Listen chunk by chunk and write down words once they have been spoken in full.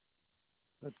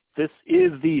This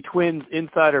is the Twins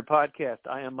Insider Podcast.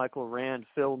 I am Michael Rand,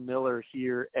 Phil Miller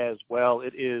here as well.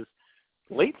 It is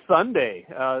late Sunday.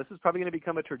 This is probably going to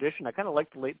become a tradition. I kind of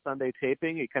like the late Sunday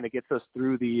taping. It kind of gets us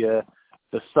through the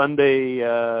Sunday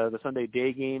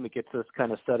day game. It gets us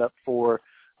kind of set up for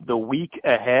the week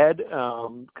ahead.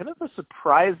 Kind of a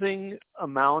surprising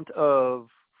amount of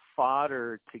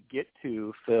fodder to get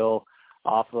to, Phil,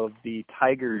 off of the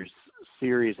Tigers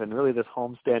series and really this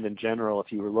homestand in general.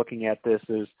 If you were looking at this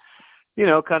as,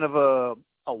 kind of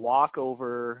a walk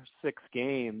over 6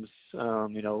 games,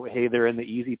 hey, they're in the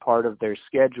easy part of their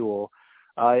schedule.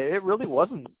 It really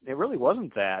wasn't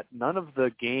that. None of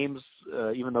the games,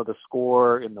 even though the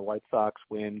score in the White Sox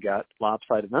win got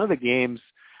lopsided, none of the games,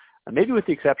 maybe with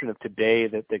the exception of today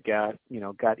that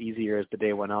got easier as the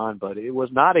day went on, but it was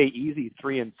not a easy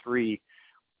 3-3.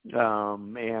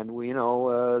 And we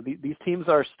these teams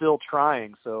are still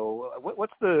trying. So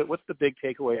what's the big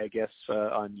takeaway, I guess,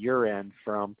 on your end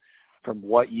from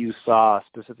what you saw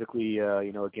specifically,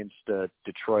 against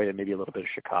Detroit and maybe a little bit of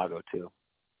Chicago too?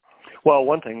 Well,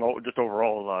 one thing just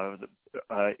overall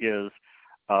is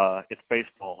it's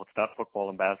baseball. It's not football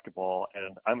and basketball,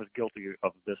 and I'm as guilty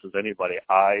of this as anybody.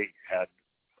 I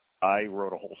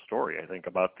wrote a whole story, I think,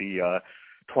 about the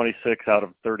 26 out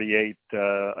of 38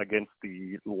 against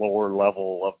the lower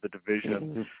level of the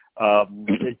division.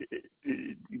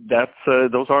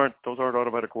 Those aren't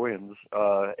automatic wins,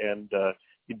 and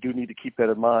you do need to keep that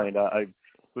in mind. I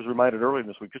was reminded earlier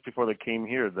this week, just before they came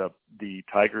here, the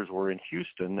Tigers were in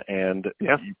Houston, and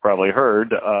you probably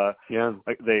heard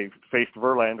they faced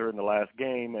Verlander in the last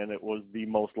game, and it was the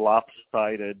most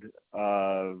lopsided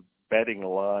betting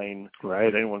line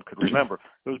that anyone could remember.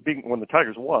 It was when the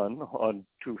Tigers won on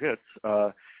 2 hits,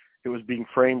 it was being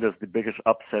framed as the biggest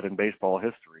upset in baseball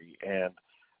history, and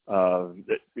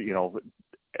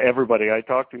everybody I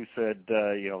talked to said,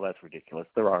 that's ridiculous.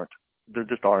 There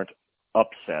just aren't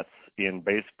upsets in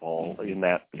baseball in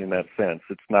that sense.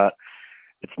 It's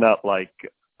not like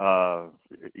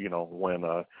when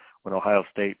Ohio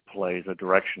State plays a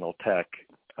directional tech,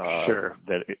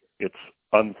 that it's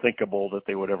unthinkable that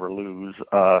they would ever lose.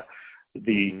 As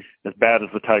bad as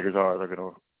the Tigers are,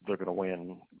 they're gonna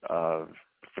win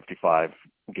 55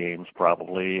 games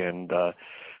probably, and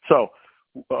so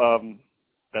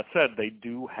that said, they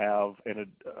do have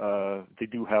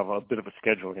a bit of a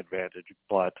scheduling advantage,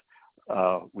 but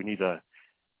we need to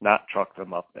not chalk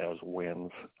them up as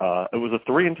wins. It was a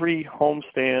 3-3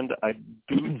 homestand. I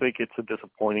do think it's a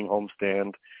disappointing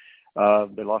homestand.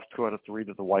 They lost 2 out of 3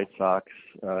 to the White Sox,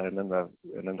 and then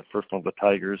the first one to the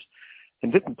Tigers,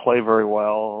 and didn't play very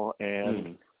well,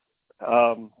 and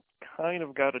kind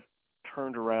of got it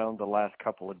turned around the last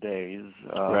couple of days.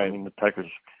 I mean, the Tigers,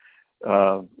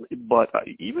 but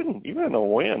even in the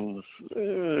wins,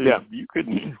 you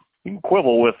can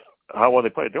quibble with how well they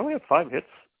played. They only had 5 hits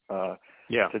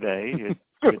today.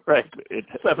 It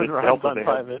 7 runs on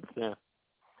 5 hits.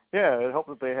 It helped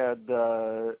that they had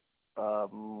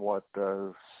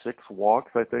 6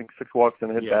 walks, I think, 6 walks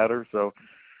and a hit batter. So,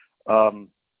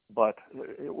 but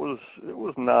it was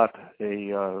not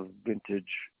a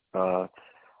vintage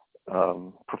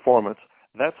performance.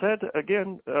 That said,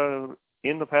 again,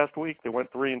 in the past week they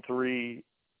went 3-3,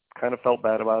 kind of felt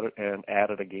bad about it, and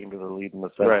added a game to the lead in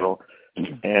the Central,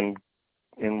 and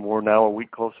we're now a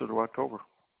week closer to October.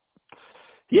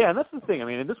 Yeah, and that's the thing. I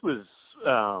mean, and this was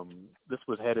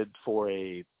headed for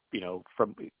a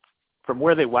from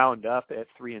where they wound up at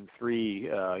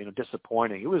 3-3,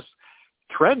 disappointing. It was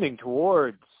trending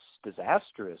towards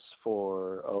disastrous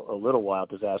for a little while.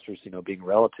 Disastrous, being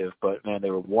relative, but man,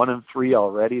 they were 1-3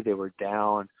 already. They were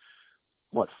down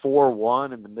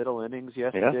 4-1 in the middle innings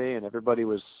yesterday, and everybody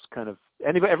was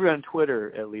everyone on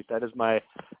Twitter, at least, that's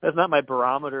not my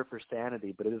barometer for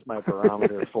sanity, but it is my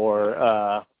barometer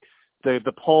for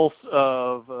the pulse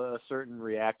of a certain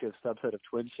reactive subset of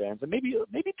Twins fans, and maybe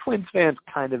Twins fans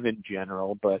kind of in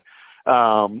general, but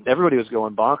everybody was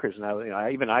going bonkers. And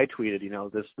I tweeted,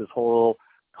 this whole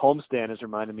homestand has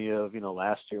reminded me of,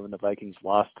 last year when the Vikings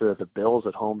lost to the Bills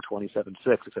at home 27-6,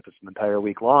 except it's an entire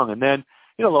week long. And then,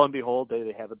 lo and behold,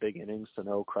 they have a big inning.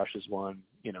 Sano crushes one,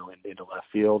 into left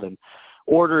field, and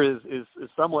order is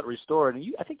somewhat restored.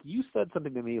 And I think you said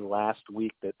something to me last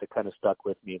week that kind of stuck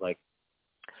with me, like,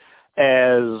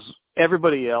 as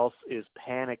everybody else is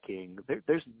panicking,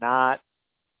 there's not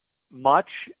much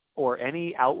or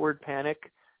any outward panic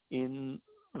in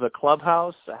the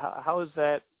clubhouse. How is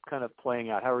that kind of playing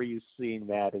out? How are you seeing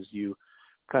that as you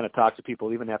kind of talk to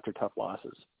people even after tough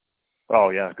losses? Oh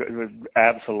yeah,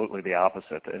 absolutely the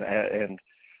opposite. And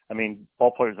I mean,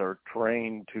 ball players are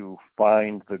trained to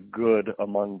find the good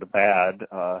among the bad.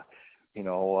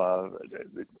 last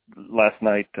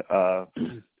night I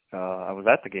was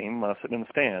at the game, sitting in the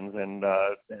stands, and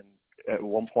at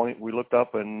one point we looked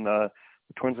up and the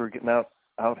Twins were getting out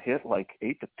hit like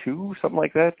 8-2, something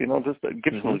like that. Just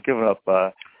Gibson was giving up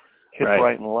hits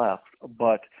right and left,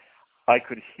 but I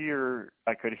could hear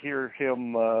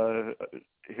him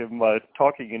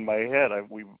talking in my head.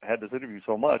 We had this interview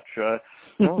so much. I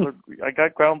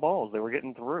got ground balls. They were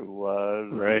getting through.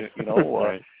 Right.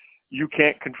 Right. You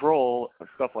can't control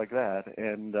stuff like that,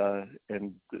 and the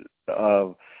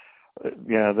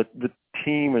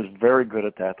team is very good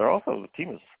at that. The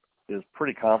team is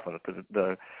pretty confident.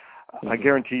 I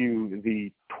guarantee you,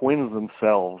 the Twins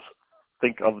themselves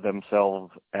think of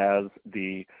themselves as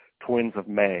the Twins of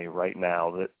May right now.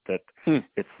 That it's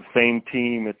the same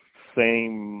team, it's the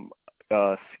same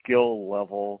skill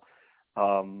level.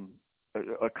 A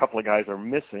couple of guys are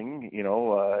missing, Ed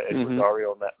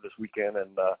Rosario this weekend,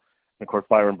 and of course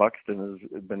Byron Buxton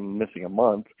has been missing a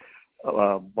month.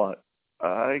 But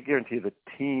I guarantee the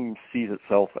team sees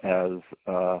itself as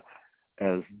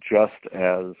just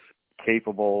as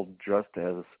capable, just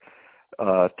as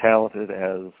talented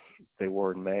as they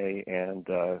were in May, and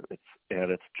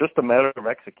it's just a matter of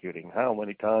executing. How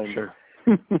many times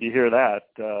you hear that?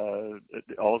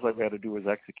 All I've got to do is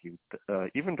execute.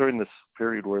 Even during this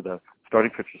period where the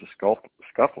starting pitchers are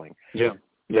scuffling,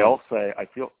 they all say, "I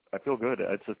feel good.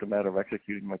 It's just a matter of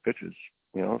executing my pitches."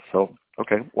 So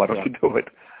okay, why don't you do it?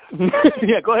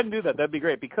 Yeah, go ahead and do that. That'd be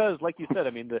great, because, like you said, I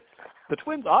mean, the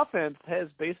Twins' offense has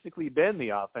basically been the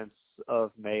offense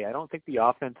of May. I don't think the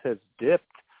offense has dipped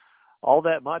all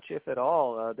that much, if at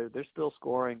all. They're still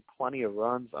scoring plenty of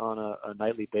runs on a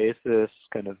nightly basis,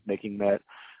 kind of making that,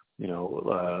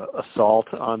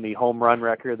 assault on the home run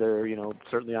record. They're,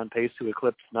 certainly on pace to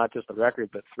eclipse not just the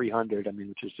record, but 300. I mean,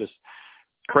 which is just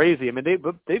crazy. I mean,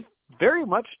 they've very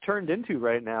much turned into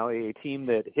right now a team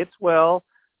that hits well,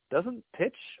 doesn't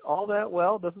pitch all that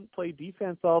well, doesn't play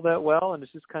defense all that well, and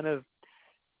it's just kind of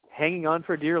hanging on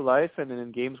for dear life. And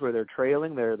in games where they're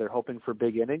trailing, they're hoping for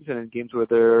big innings, and in games where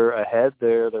they're ahead,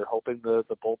 they're hoping the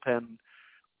bullpen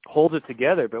holds it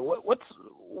together. But what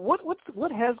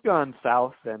has gone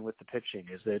south then with the pitching?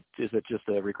 Is it just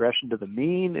a regression to the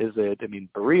mean?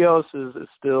 Barrios is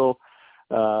still,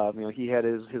 he had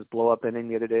his blow up inning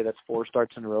the other day. That's 4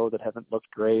 starts in a row that haven't looked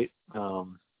great.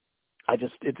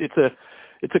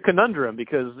 It's a conundrum,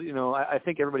 because I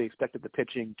think everybody expected the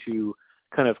pitching to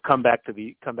kind of come back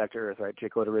to earth, right?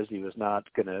 Jake Odorizzi was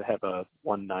not going to have a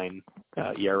 1.9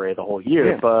 ERA the whole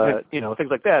year, but things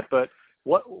like that. But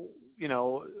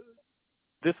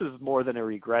this is more than a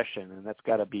regression, and that's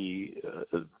got to be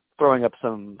throwing up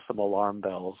some alarm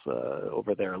bells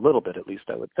over there a little bit, at least,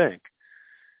 I would think.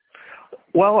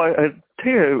 Well, I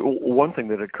tell you one thing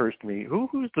that occurs to me: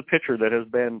 who's the pitcher that has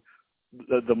been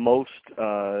the most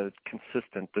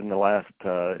consistent in the last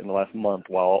month,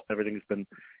 while everything's been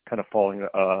kind of falling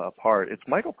apart? It's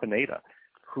Michael Pineda,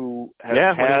 who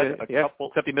has had a couple.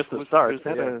 Except he missed the start.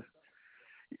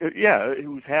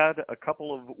 Who's had a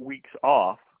couple of weeks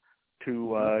off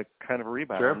to kind of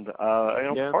rebound.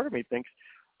 Sure. Part of me thinks,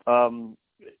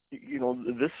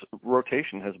 this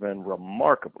rotation has been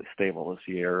remarkably stable this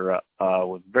year,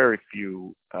 with very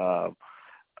few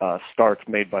starts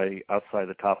made by outside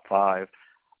the top 5.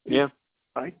 Yeah.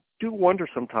 I do wonder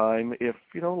sometime if,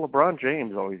 LeBron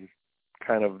James always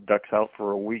kind of ducks out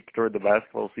for a week during the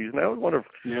basketball season. I always wonder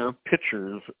if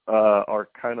pitchers are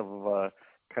kind of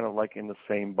like in the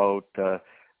same boat.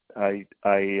 I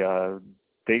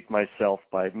date myself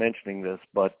by mentioning this,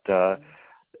 but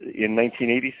in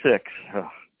 1986,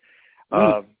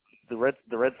 the Red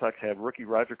Sox had rookie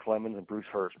Roger Clemens and Bruce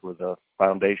Hurst were the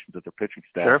foundations of their pitching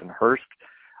staff. Sure. And Hurst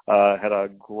had a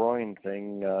groin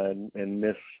thing and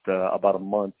missed about a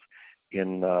month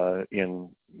in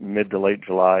mid to late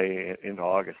July into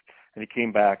August, and he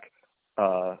came back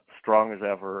strong as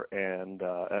ever and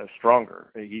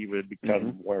stronger. He would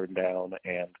become wearing down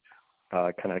and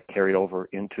kind of carried over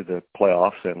into the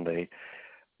playoffs, and they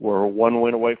were one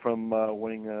win away from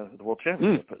winning the World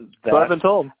Championship. So I've been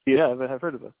told. Yeah, I've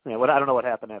heard of it. Yeah, I don't know what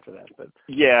happened after that, but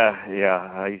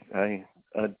I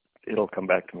it'll come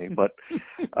back to me. But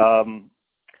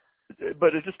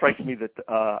but it just strikes me that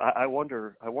I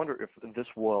wonder if this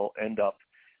will end up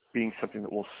being something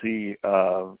that we'll see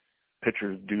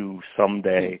pitchers do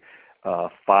someday.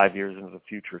 5 years into the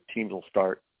future, teams will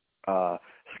start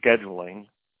scheduling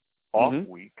off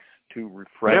weeks to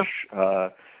refresh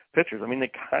pitchers. I mean, they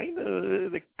kind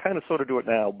of sort of do it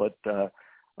now, but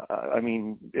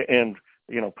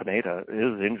Pineda,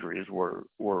 his injuries were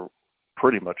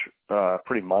pretty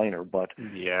minor, but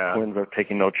Twins are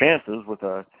taking no chances with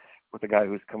a guy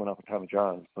who's coming off of Tommy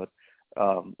John's. But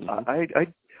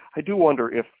I do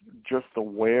wonder if just the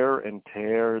wear and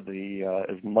tear,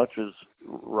 as much as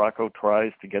Rocco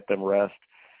tries to get them rest,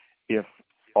 if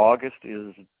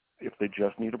if they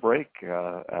just need a break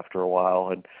after a while.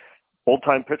 And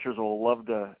old-time pitchers will love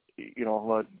to,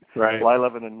 right.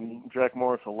 Levin and Jack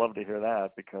Morris will love to hear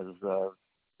that because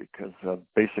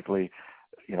basically,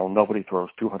 nobody throws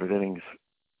 200 innings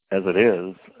as it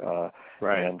is.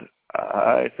 Right. And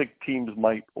I think teams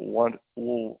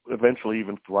will eventually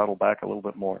even throttle back a little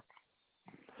bit more.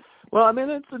 Well, I mean,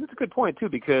 it's a good point, too,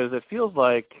 because it feels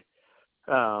like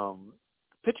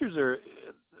pitchers are,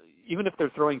 even if they're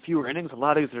throwing fewer innings, a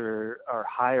lot of these are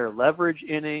higher leverage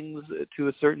innings to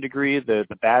a certain degree. The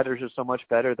batters are so much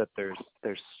better that there's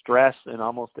stress in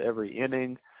almost every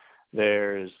inning.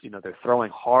 They're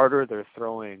throwing harder. They're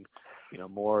throwing,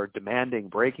 more demanding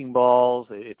breaking balls.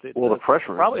 The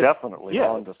pressure is definitely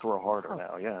on to throw harder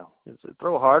now, yeah. It's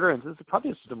throw harder, and it's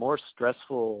probably the more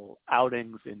stressful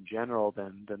outings in general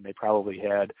than they probably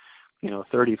had,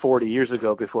 30, 40 years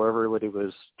ago before everybody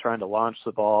was trying to launch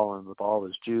the ball and the ball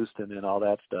was juiced and all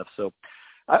that stuff. So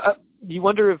you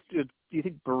wonder do you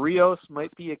think Barrios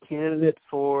might be a candidate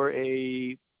for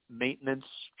a maintenance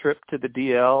trip to the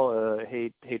DL?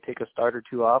 Hey, take a start or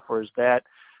two off, or is that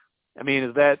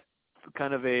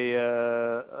kind of is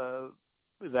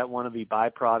that one of the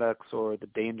byproducts or the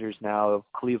dangers now of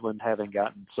Cleveland having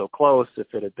gotten so close?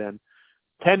 If it had been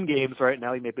 10 games right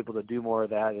now, you may be able to do more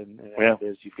of that, and it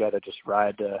is you've got to just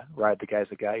ride the guys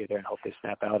that got you there and hope they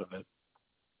snap out of it.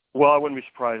 Well, I wouldn't be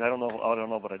surprised. I don't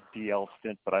know about a DL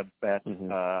stint, but I bet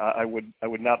I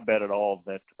would not bet at all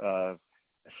that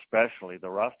especially the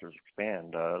rosters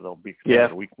expand. They'll be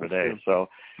expanded a week from today. So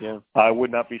I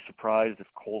would not be surprised if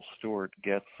Cole Stewart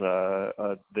gets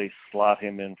they slot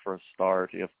him in for a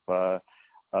start, if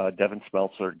Devin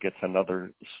Smeltzer gets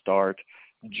another start,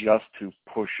 just to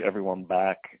push everyone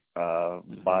back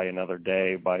by another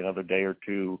day or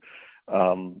two.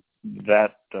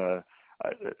 That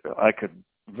I could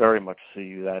very much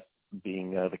see that being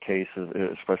the case,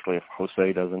 especially if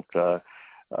Jose doesn't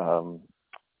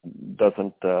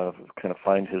kind of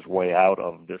find his way out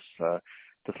of this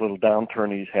little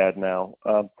downturn he's had now.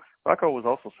 Rocco was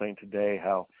also saying today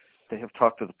how they have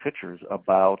talked to the pitchers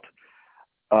about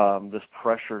this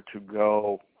pressure to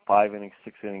go 5 innings,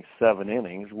 6 innings, 7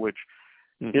 innings, which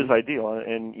is ideal.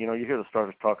 And you hear the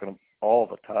starters talking all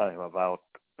the time about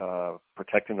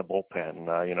protecting the bullpen.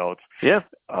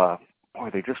 Boy,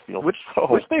 they just feel which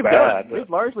they've bad. Done. They've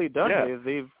largely done. Yeah.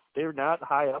 They're not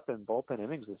high up in bullpen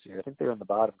innings this year. I think they're in the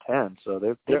bottom 10, so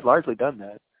they've largely done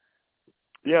that.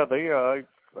 Yeah, they I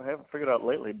haven't figured out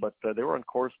lately, but they were on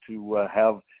course to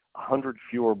have 100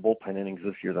 fewer bullpen innings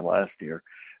this year than last year,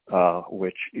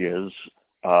 which is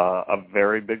a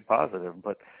very big positive.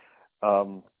 But I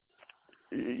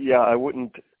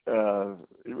wouldn't.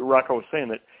 Rocco was saying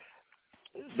that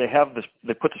they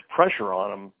put this pressure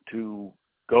on them to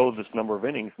go this number of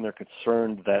innings, and they're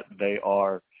concerned that they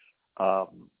are.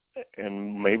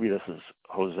 And maybe this is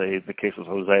Jose, the case with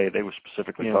Jose, they were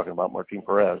specifically talking about Martin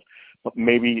Perez, but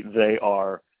maybe they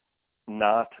are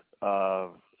not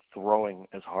throwing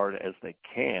as hard as they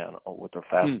can with their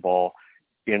fastball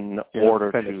in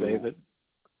order to save it.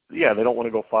 Yeah, they don't want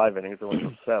to go 5 innings, they want to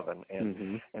go 7.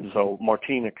 And so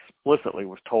Martin explicitly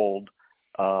was told,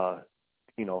 let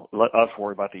us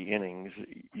worry about the innings,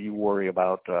 you worry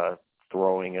about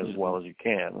throwing as well as you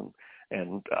can.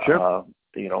 And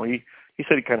he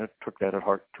said he kind of took that to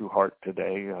heart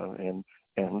today,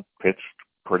 and pitched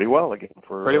pretty well again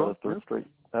for the third straight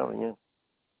outing.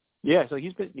 Yeah, so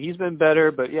he's been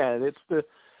better, but it's the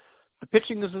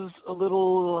pitching is a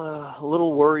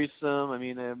little worrisome. I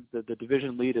mean, the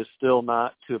division lead is still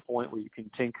not to a point where you can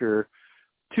tinker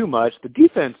too much. The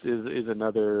defense is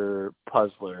another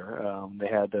puzzler. They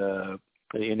had the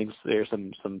innings there,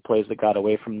 some plays that got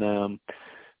away from them.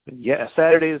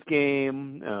 Saturday's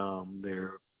game,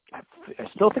 I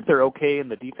still think they're okay in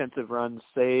the defensive runs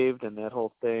saved and that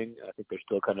whole thing. I think they're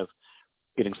still kind of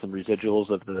getting some residuals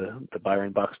of the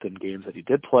Byron Buxton games that he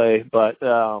did play. But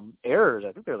errors,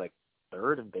 I think they're like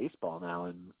third in baseball now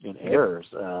in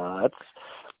errors. That's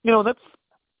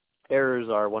errors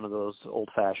are one of those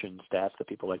old-fashioned stats that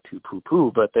people like to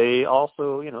poo-poo, but they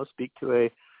also, speak to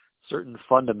a certain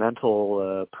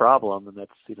fundamental problem, and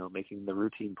that's making the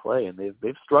routine play, and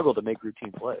they've struggled to make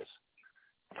routine plays.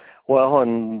 Well,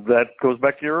 and that goes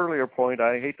back to your earlier point.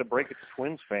 I hate to break it to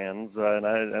Twins fans, and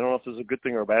I don't know if this is a good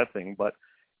thing or a bad thing, but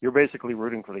you're basically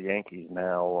rooting for the Yankees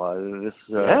now. This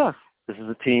is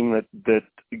a team that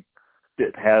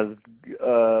has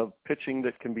pitching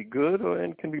that can be good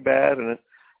and can be bad, and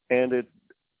it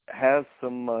has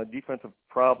some defensive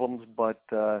problems, but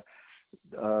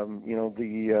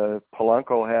The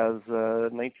Polanco has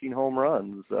 19 home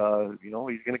runs. He's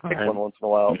going to kick one once in a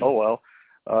while. Oh, well.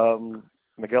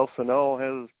 Miguel Sano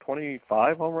has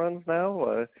 25 home runs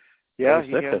now. He has,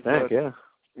 I think, yeah.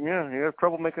 Yeah, he has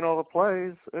trouble making all the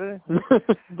plays.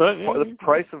 But the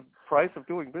price of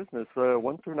doing business,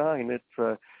 1 through 9,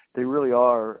 they really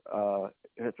are.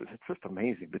 It's just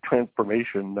amazing, the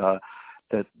transformation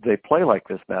that they play like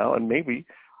this now, and maybe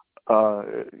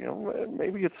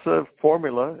it's a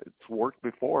formula. It's worked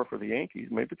before for the Yankees.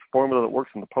 Maybe it's a formula that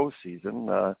works in the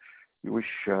postseason. You wish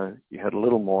you had a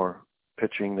little more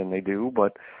pitching than they do,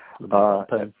 but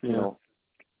it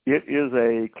is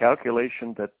a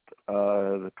calculation that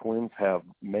the Twins have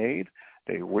made.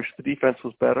 They wish the defense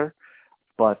was better,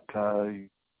 but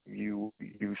you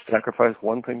sacrifice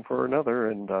one thing for another,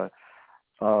 and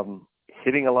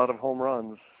hitting a lot of home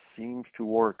runs seems to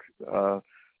work.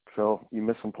 So you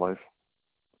miss some plays.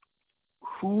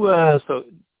 So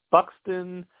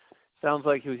Buxton sounds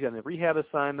like he was on the rehab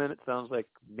assignment. It sounds like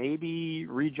maybe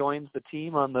rejoins the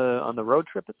team on the road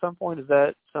trip at some point. Does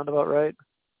that sound about right?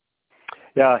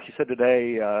 Yeah, he said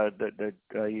today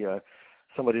that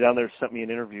somebody down there sent me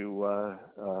an interview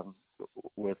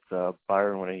with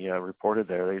Byron when he reported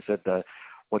there. They said,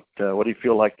 "What do you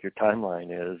feel like your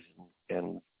timeline is?"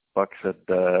 And Buck said,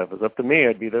 "If it was up to me,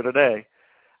 I'd be there today."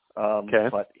 Okay.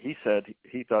 But he said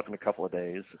he thought in a couple of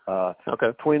days.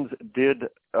 Okay. Twins did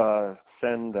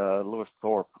send Lewis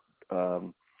Thorpe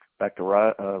back to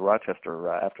Rochester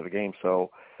after the game,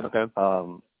 so okay.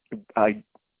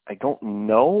 I don't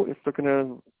know if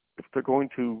they're going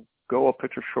to go a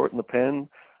pitcher short in the pen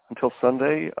until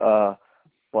Sunday,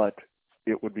 but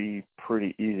it would be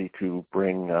pretty easy to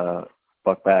bring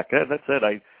Buck back. That said,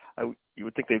 you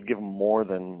would think they'd give him more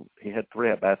than he had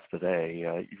 3 at bats today.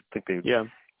 You'd think they'd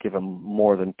give him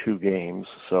more than 2 games.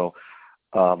 So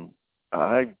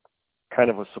I kind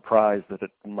of was surprised that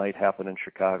it might happen in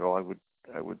Chicago. I would.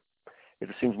 It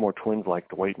seems more Twins-like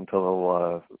to wait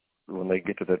until when they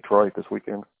get to Detroit this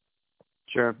weekend.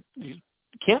 Sure. You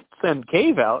can't send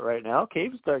Cave out right now.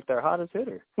 Cave's like their hottest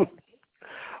hitter.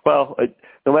 Well,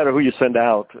 no matter who you send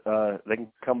out, they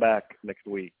can come back next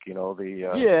week. I know.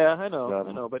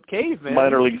 But Cave, man,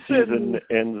 minor league season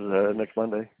ends next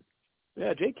Monday.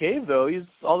 Yeah, Jake Cave though, he's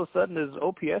all of a sudden his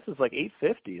OPS is like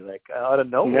 850, like out of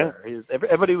nowhere. Yeah.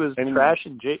 Everybody was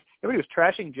trashing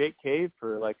Jake Cave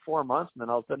for like 4 months, and then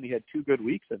all of a sudden he had 2 good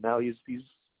weeks, and now he's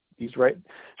right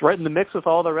in the mix with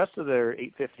all the rest of their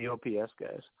 850 OPS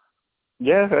guys.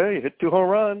 Yeah, hey, hit 2 home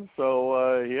runs,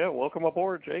 so welcome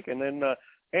aboard, Jake. And then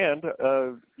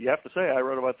you have to say, I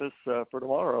wrote about this for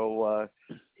tomorrow.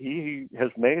 He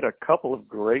has made a couple of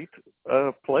great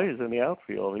plays in the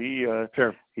outfield. He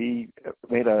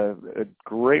made a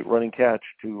great running catch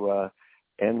to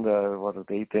end the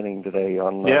 8th inning today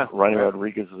on Ronnie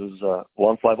Rodriguez's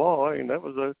long fly ball. I mean, that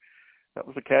was a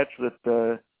catch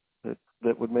that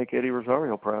would make Eddie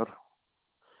Rosario proud.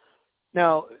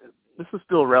 Now, this is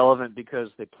still relevant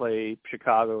because they play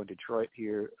Chicago and Detroit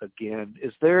here again.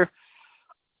 Is there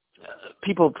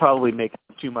people probably make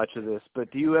too much of this,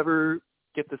 but do you ever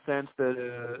get the sense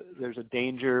that there's a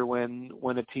danger when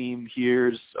a team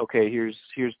hears, okay, here's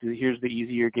the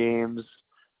easier games?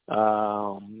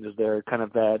 Is there kind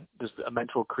of does a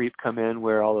mental creep come in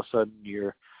where all of a sudden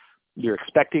you're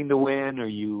expecting to win, or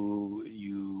you're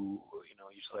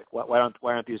just like, why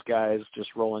aren't these guys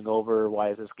just rolling over? Why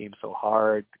is this game so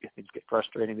hard? Things get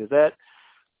frustrating.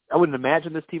 I wouldn't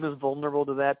imagine this team is vulnerable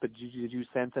to that, but did you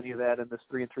sense any of that in this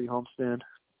 3-3 homestand?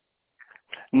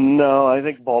 No, I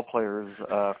think ball players,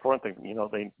 for one thing,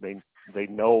 they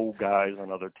know guys on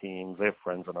other teams. They have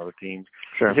friends on other teams.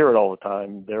 Sure. You hear it all the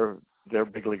time. They're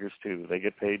big leaguers too. They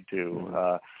get paid too.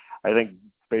 Mm-hmm. I think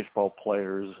baseball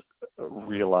players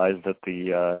realize that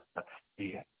the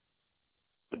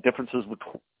differences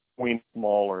between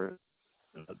smaller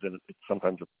than it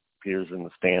sometimes appears in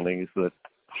the standings. That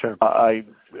sure. I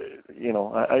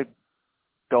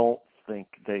don't think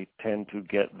they tend to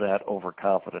get that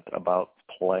overconfident about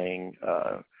playing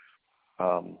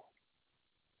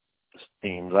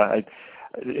teams.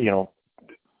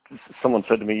 Someone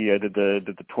said to me, did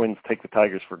the Twins take the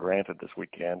Tigers for granted this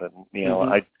weekend? And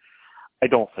mm-hmm. I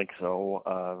don't think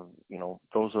so.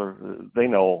 They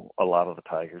know a lot of the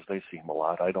Tigers. They see them a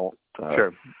lot. I don't.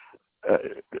 Sure.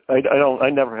 I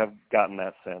never have gotten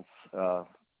that sense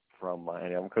from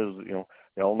any of them, because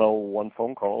they all know one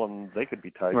phone call and they could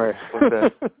be Tigers.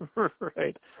 Right.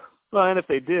 Right. Well, and if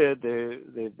they did,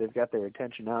 they've got their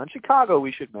attention now. In Chicago,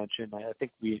 we should mention, I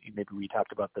think we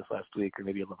talked about this last week, or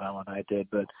maybe Lavelle and I did,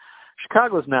 but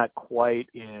Chicago's not quite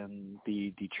in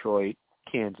the Detroit,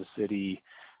 Kansas City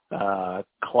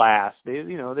class.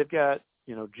 They've got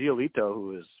Giolito,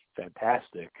 who is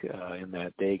fantastic in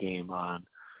that day game on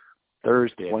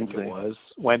Thursday. Wednesday.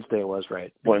 Wednesday it was,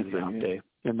 right? Wednesday. Off day.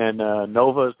 And then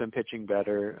Nova's been pitching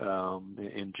better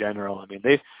in general. I mean,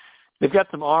 they've got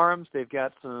some arms, they've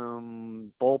got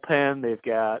some bullpen, they've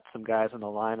got some guys in the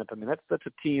lineup. I mean, that's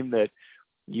a team that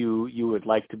you would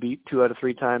like to beat 2 out of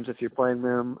 3 times if you're playing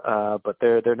them, but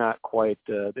they're not quite.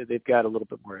 They've got a little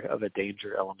bit more of a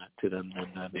danger element to them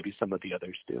than maybe some of the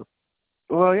others do.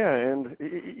 Well, yeah, and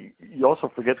you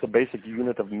also forget the basic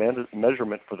unit of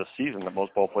measurement for the season that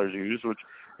most ball players use, which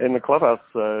in the clubhouse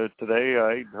today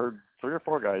I heard 3 or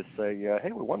 4 guys say,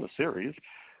 hey, we won the series.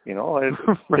 I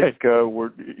right. think,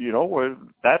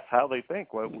 that's how they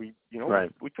think. Well, we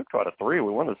took 2 out of 3.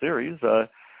 We won the series.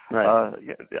 Right.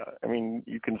 Yeah. I mean,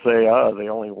 you can say, they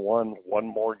only won 1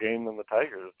 more game than the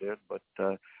Tigers did, but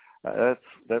that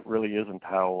really isn't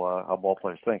how ball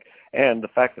players think. And the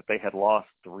fact that they had lost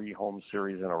 3 home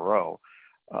series in a row,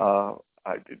 I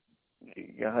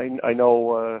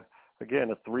know.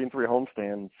 Again, a 3-3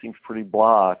 homestand seems pretty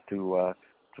blah to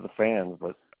the fans,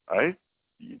 but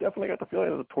you definitely got the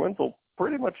feeling that the Twins will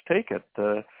pretty much take it,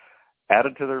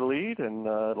 added to their lead, and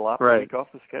lop the week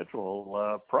off the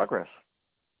schedule. Progress.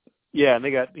 Yeah, and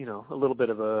they got a little bit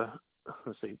of a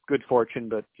good fortune,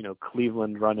 but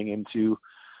Cleveland running into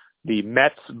the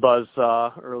Mets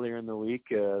buzzsaw earlier in the week.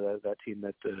 That team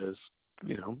that is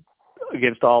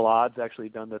against all odds actually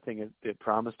done the thing it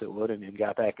promised it would, and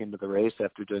got back into the race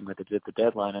after doing what they did at the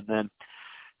deadline. And then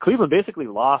Cleveland basically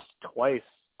lost twice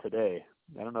today.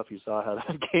 I don't know if you saw how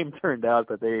that game turned out,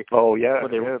 but they rallied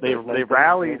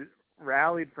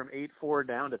from 8-4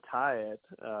 down to tie it,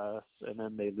 and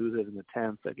then they lose it in the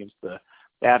 10th against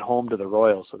at home to the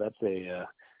Royals. So that's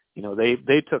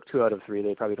they took 2 out of 3.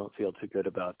 They probably don't feel too good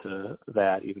about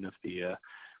that, even if the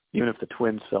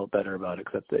Twins felt better about it,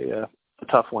 because that's a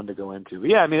tough one to go into. But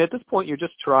yeah, I mean, at this point, you're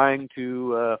just trying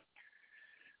to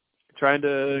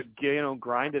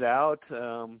grind it out,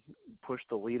 push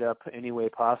the lead up any way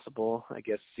possible. I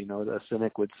guess the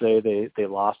cynic would say they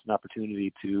lost an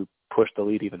opportunity to push the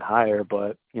lead even higher,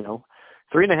 but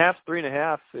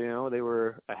 3.5. They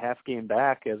were a half game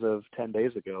back as of 10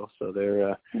 days ago, so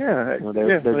they're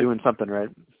doing something right.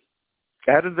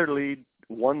 Added their lead,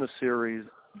 won the series.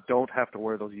 Don't have to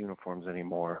wear those uniforms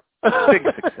anymore. Big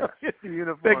success.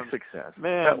 Big success.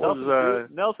 Man,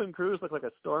 Nelson Cruz looked like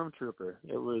a stormtrooper.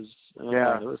 It was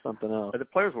it was something else. The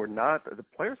players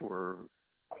were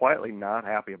quietly not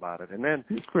happy about it. And then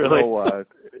really?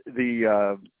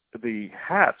 The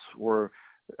hats were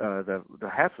the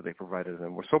hats that they provided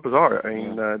them were so bizarre. I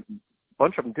mean, a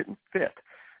bunch of them didn't fit,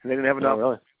 and they didn't have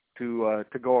enough to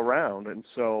go around. And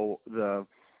so the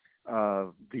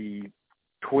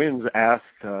Twins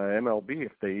asked MLB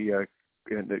if they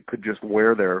could just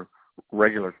wear their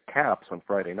regular caps on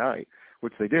Friday night,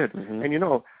 which they did. Mm-hmm. And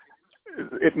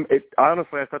it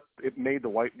honestly, I thought it made the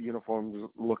white uniforms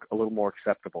look a little more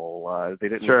acceptable. They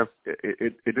didn't. Sure.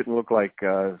 It didn't look like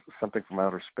something from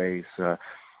outer space.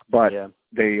 But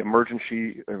they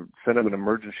sent them an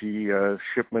emergency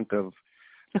shipment of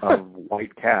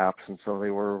white caps, and so they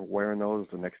were wearing those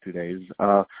the next 2 days.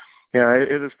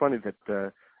 It is funny that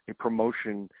a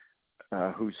promotion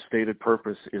whose stated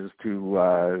purpose is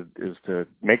to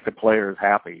make the players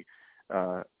happy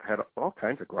had all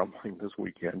kinds of grumbling this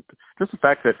weekend. Just the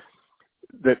fact that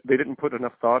they didn't put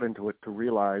enough thought into it to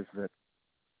realize that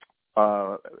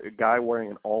a guy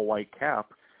wearing an all-white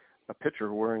cap, a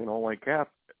pitcher wearing an all-white cap,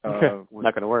 not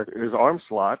going to work. His arm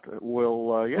slot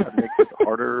will, make it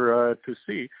harder to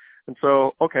see. And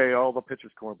so, all the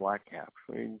pitchers go in black caps.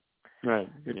 I mean, right.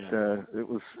 It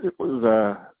was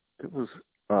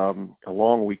a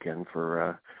long weekend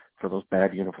for those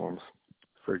bad uniforms.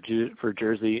 For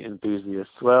jersey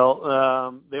enthusiasts.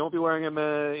 Well, they won't be wearing them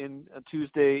in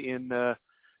Tuesday in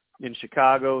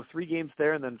Chicago. 3 games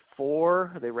there, and then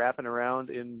 4. They wrapping around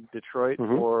in Detroit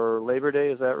for Labor Day.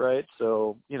 Is that right?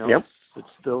 So it's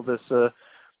still this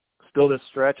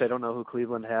stretch. I don't know who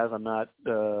Cleveland has. I'm not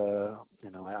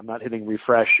I'm not hitting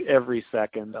refresh every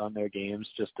second on their games,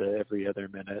 just every other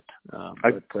minute.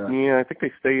 I think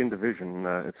they stay in division.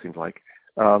 It seems like.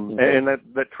 And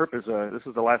that trip is this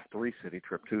is the last 3-city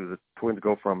trip too. The Twins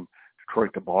go from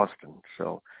Detroit to Boston,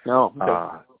 so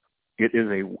it is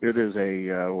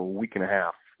a week and a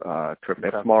half trip. They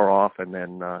have tomorrow off, and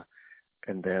then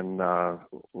 10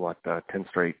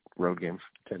 straight road games.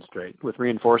 10 straight with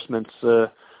reinforcements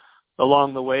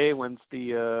along the way once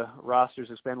the rosters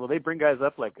expand. Will they bring guys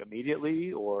up like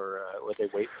immediately, or will they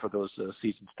wait for those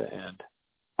seasons to end?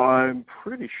 I'm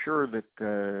pretty sure that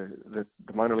that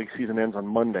the minor league season ends on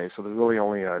Monday, so there's really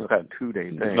only a 2-day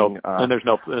thing. And there's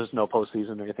no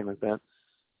postseason or anything like that.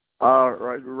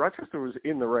 Rochester was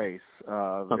in the race,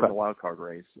 in the wild card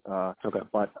race.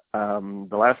 But the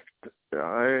last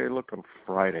I looked on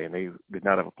Friday, and they did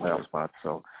not have a playoff spot,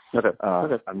 so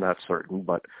I'm not certain.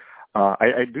 But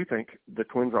I do think the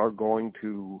Twins are going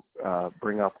to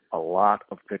bring up a lot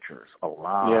of pitchers.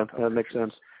 Yeah, that makes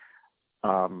sense.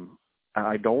 I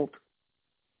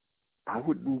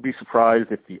wouldn't be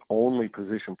surprised if the only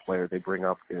position player they bring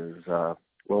up is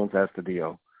Williams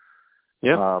Astudillo.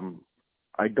 Yeah.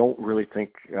 I don't really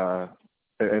think, and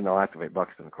they'll activate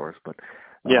Buxton, of course, but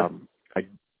I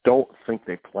don't think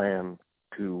they plan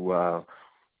to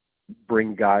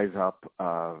bring guys up,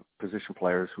 position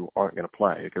players who aren't going to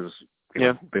play, because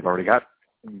they've already got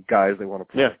guys they want to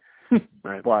play. Yeah.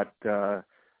 Right. But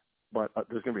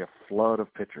there's going to be a flood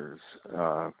of pitchers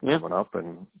coming up,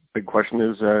 and big question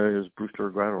is Brewster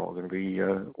or Granderol going to be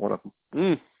one of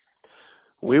them?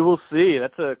 We will see.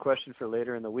 That's a question for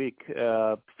later in the week.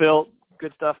 Phil,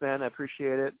 good stuff, man. I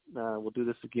appreciate it. We'll do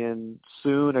this again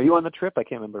soon. Are you on the trip? I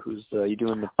can't remember who's you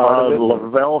doing the part of it.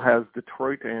 Lavelle has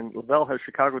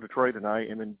Chicago, Detroit, and I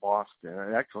am in Boston.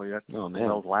 Actually, that's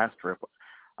Lavelle's last trip.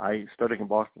 I started in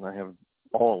Boston. I have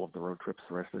all of the road trips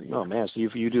the rest of the year. Oh man, so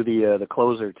you do the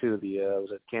closer too. Was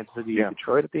it Kansas City,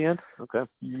 Detroit at the end? Okay.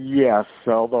 Yes,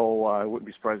 although I wouldn't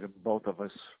be surprised if both of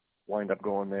us wind up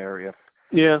going there if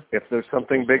there's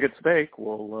something big at stake.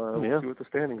 We'll see what the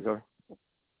standings are.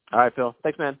 All right, Phil.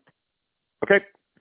 Thanks, man. Okay.